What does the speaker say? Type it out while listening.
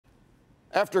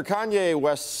After Kayne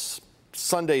West's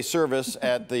Sunday service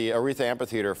at the Aretha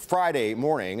Amphitheater Friday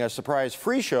morning, a surprise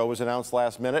free show was announced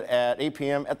last minute at 8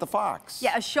 p.m. at the Fox.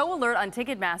 Yeah, a show alert on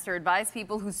Ticketmaster advised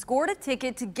people who scored a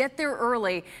ticket to get there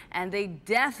early, and they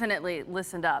definitely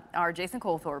listened up. Our Jason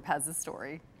Colthorpe has the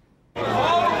story.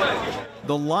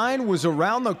 The line was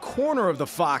around the corner of the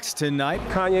Fox tonight.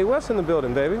 Kayne West in the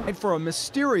building, baby. And for a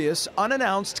mysterious,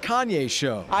 unannounced Kanye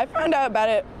show. I found out about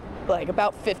it like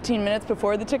about 15 minutes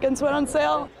before the tickets went on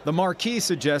sale. The marquee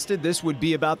suggested this would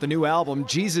be about the new album,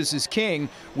 Jesus is King,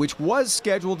 which was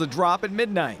scheduled to drop at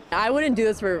midnight. I wouldn't do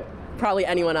this for probably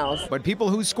anyone else. But people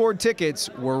who scored tickets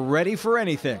were ready for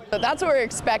anything. But that's what we're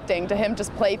expecting, to him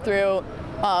just play through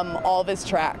all of his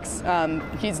tracks.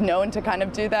 He's known to kind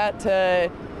of do that,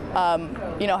 to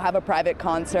have a private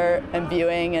concert and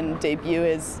viewing and debut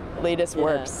his latest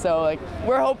works. So like,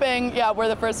 we're hoping, we're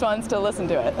the first ones to listen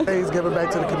to it. He's giving back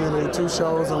to the community, 2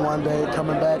 shows in one day,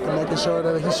 coming back and making sure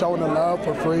that he's showing the love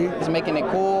for free. He's making it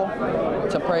cool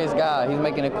to praise God. He's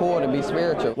making it cool to be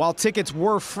spiritual. While tickets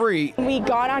were free, we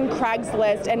got on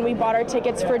Craigslist and we bought our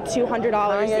tickets for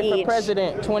 $200 each. For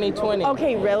President 2020.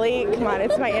 Okay, really? Come on,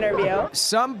 it's my interview.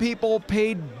 Some people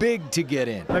paid big to get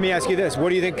in. Let me ask you this. What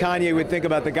do you think Kanye would think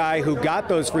about the guy who got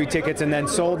those free tickets and then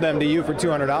sold them to you for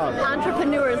 $200?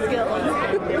 Entrepreneur skills.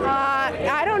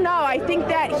 I don't know. I think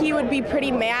that he would be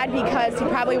pretty mad because he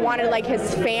probably wanted like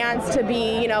his fans to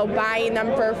be, buying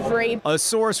them for free. A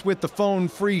source with the phone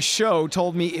free show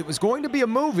told me it was going to be a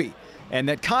movie and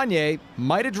that Kanye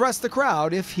might address the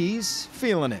crowd if he's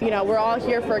feeling it. We're all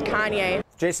here for Kanye.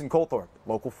 Jason Colthorpe,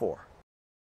 Local 4.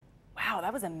 Wow,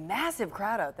 that was a massive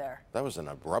crowd out there. That was an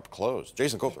abrupt close.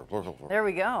 Jason Colthorpe, Local 4. There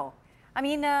we go. I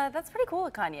mean, that's pretty cool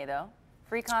with Kanye, though.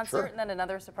 Free concert, Sure. and then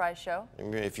another surprise show.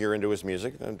 If you're into his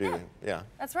music, that'd be, yeah.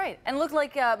 That's right. And looked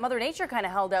like Mother Nature kind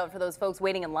of held out for those folks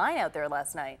waiting in line out there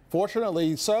last night.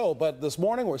 Fortunately so, but this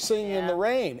morning we're seeing in the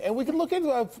rain. And we can look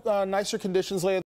into nicer conditions later.